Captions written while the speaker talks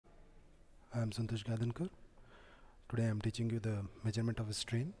I am Santosh Gadankar. Today I am teaching you the measurement of a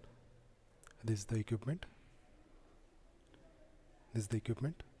strain. This is the equipment.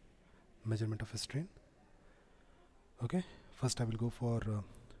 Measurement of a strain. Okay, first I will go for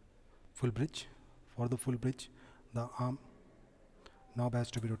full bridge. For the full bridge, the arm knob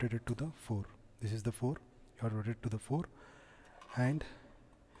has to be rotated to the 4. This is the 4. You are rotated to the 4, and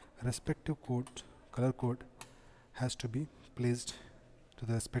respective color code has to be placed to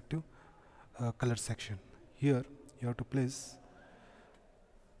the respective color section. Here you have to place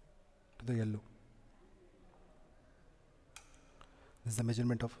to the yellow. This is the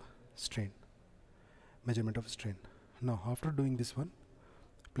measurement of strain. Now after doing this one,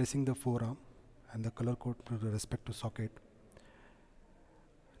 placing the forearm and the color code to the respective socket,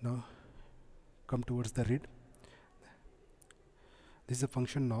 now come towards the reed. This is a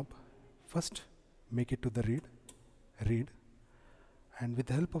function knob. First make it to the reed, and with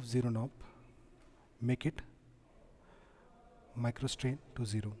the help of 0 knob make it micro strain to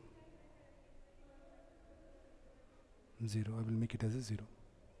 0. I will make it as a 0.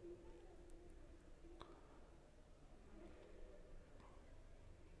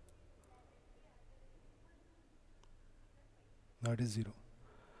 Now it is 0.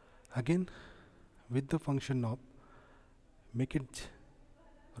 Again with the function knob make it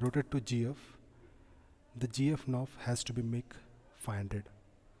rotate to GF. The GF knob has to be make 500.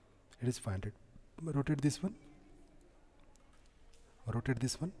 It is 500. Rotate this one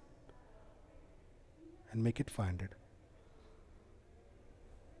and make it 500.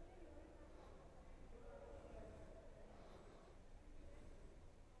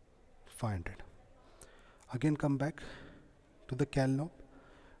 Again come back to the cal knob,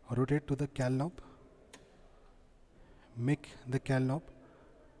 rotate to the cal knob, make the cal knob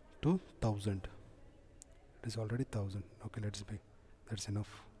to 1000. It is already 1000. Okay, that's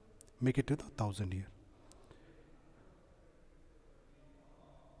enough. Make it to the 1000 here.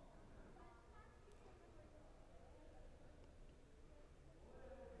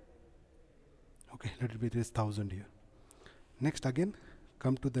 Okay, let it be this 1000 here. Next again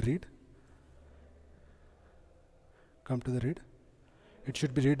come to the reed. It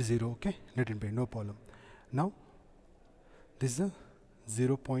should be read 0. Okay, let it be, no problem. Now this is a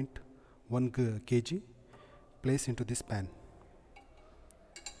 0.1 kg. Place into this pan.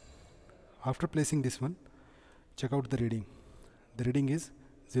 After placing this one, check out the reading. The reading is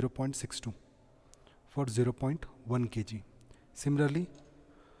 0.62 for 0.1 kg. Similarly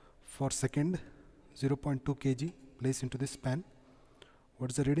for second 0.2 kg, place into this pan.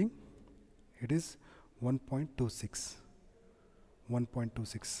 What's the reading? It is 1.26.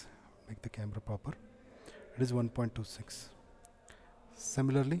 Make the camera proper. It is 1.26.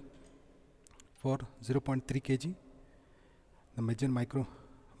 Similarly for 0.3 kg, the measured micro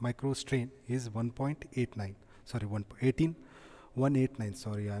strain is 1.89. Sorry, 189.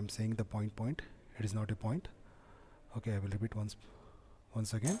 Sorry, I am saying the point. It is not a point. Okay, I will repeat once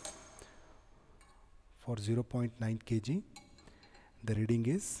again. For 0.9 kg, the reading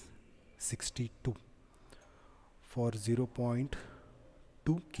is 62. For 0.2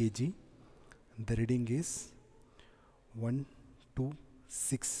 kg, the reading is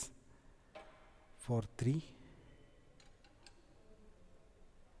 126. For 3,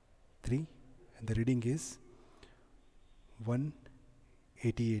 and the reading is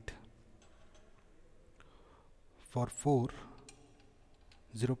 188. For 0.4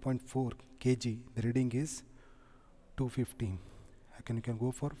 kg, the reading is 215. You can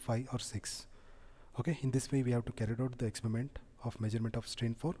go for 5 or 6. Okay, in this way we have to carry out the experiment of measurement of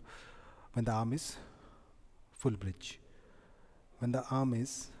strain for when the arm is full bridge. When the arm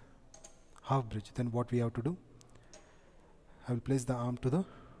is half bridge, then what we have to do? I will place the arm to the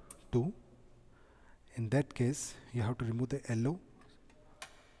 2. In that case, you have to remove the yellow.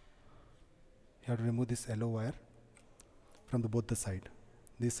 You have to remove this yellow wire from both the side.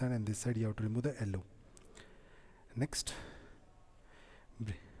 This side and this side you have to remove the yellow. Next,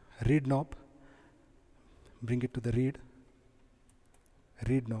 reed knob. Bring it to the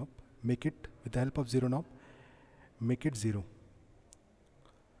reed knob. Make it with the help of 0 knob. Make it 0.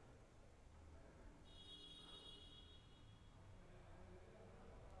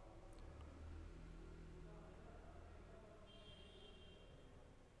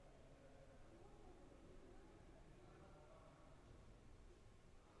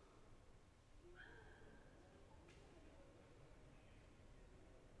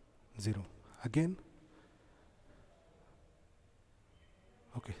 Again.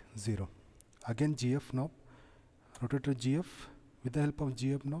 Okay, 0. Again GF knob. Rotate to GF. With the help of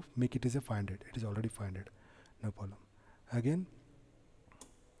GF knob, make it as a 500. It is already 500. No problem. Again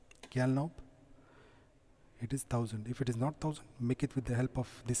cal knob, it is 1000. If it is not 1000, make it with the help of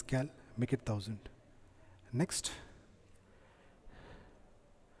this cal, make it 1000. Next,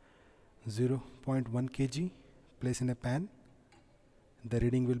 0.1 kg, place in a pan. The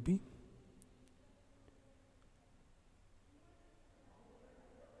reading will be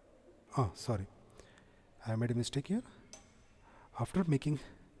sorry, I made a mistake here. After making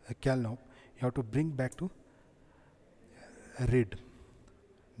a cal knob, you have to bring back to a reed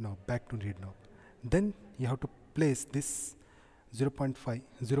knob, back to reed knob. Then you have to place this 0.1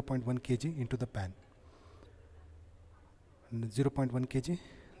 kg into the pan. And 0.1 kg,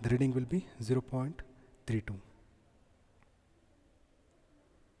 the reading will be 0.32.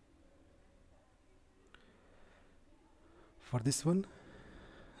 For this one,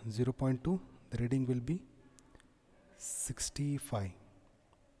 0.2, the reading will be 65.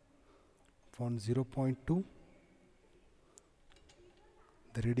 For 0.2,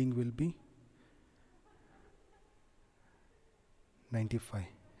 the reading will be 95.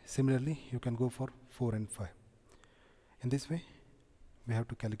 Similarly, you can go for 4 and 5. In this way, we have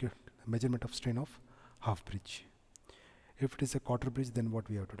to calculate the measurement of strain of half bridge. If it is a quarter bridge, then what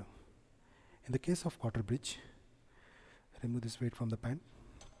we have to do? In the case of quarter bridge, remove this weight from the pan.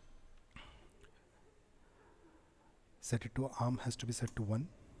 Set it to arm has to be set to 1.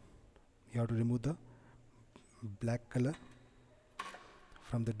 You have to remove the black color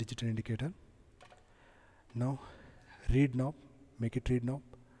from the digital indicator. Now reed knob, make it reed knob,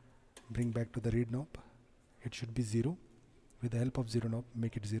 bring back to the reed knob. It should be 0. With the help of 0 knob,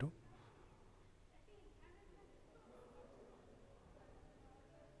 make it 0.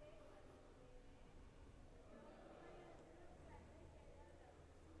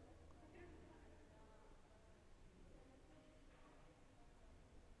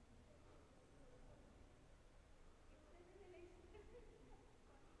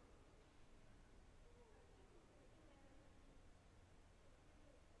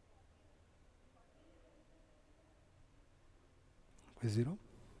 Is 0.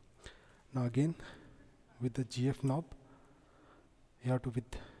 Now again with the GF knob, you have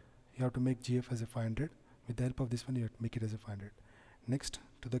to make GF as a 500. With the help of this one, you have to make it as a 500. Next,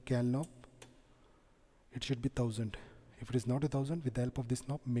 to the cal knob, it should be 1000. If it is not 1000, with the help of this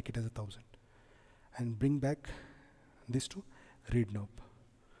knob, make it as 1000, and bring back this to reed knob.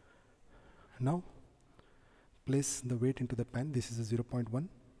 Now place the weight into the pan. This is a 0.1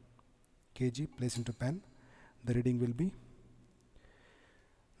 kg. Place into pan. The reading will be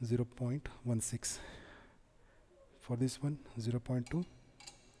 0.16. For this one, 0.2,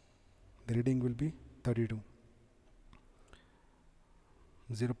 the reading will be 32.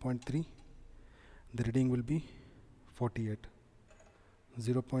 0.3, the reading will be 48.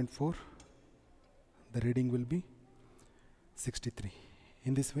 0.4, the reading will be 63.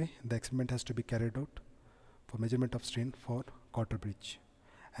 In this way, the experiment has to be carried out for measurement of strain for quarter bridge,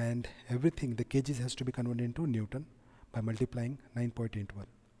 and everything, the kgs has to be converted into Newton by multiplying 9.81.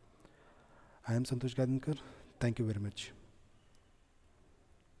 I am Santosh Gadnikar. Thank you very much.